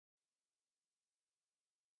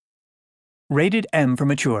Rated M for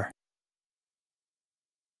mature.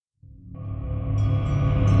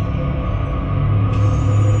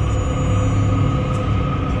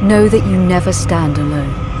 Know that you never stand alone,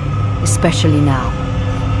 especially now.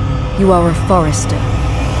 You are a Forrester.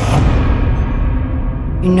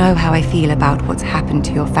 You know how I feel about what's happened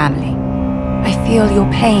to your family. I feel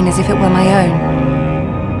your pain as if it were my own.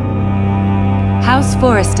 House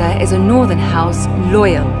Forrester is a northern house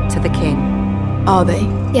loyal to the king. Are they?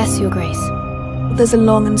 Yes, Your Grace. There's a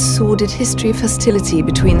long and sordid history of hostility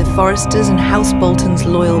between the Forresters and House Bolton's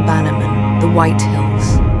loyal bannermen, the White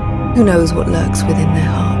Hills. Who knows what lurks within their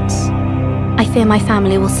hearts? I fear my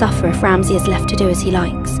family will suffer if Ramsay is left to do as he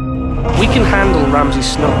likes. We can handle Ramsay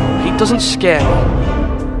Snow. He doesn't scare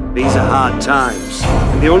me. These are hard times,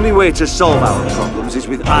 and the only way to solve our problems is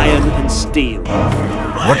with iron and steel.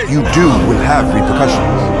 What you do will have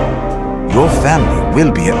repercussions. Your family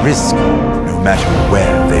will be at risk, no matter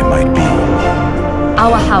where they might be.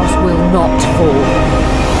 Our house will not fall.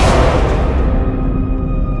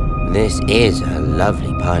 This is a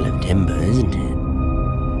lovely pile of timber, isn't it?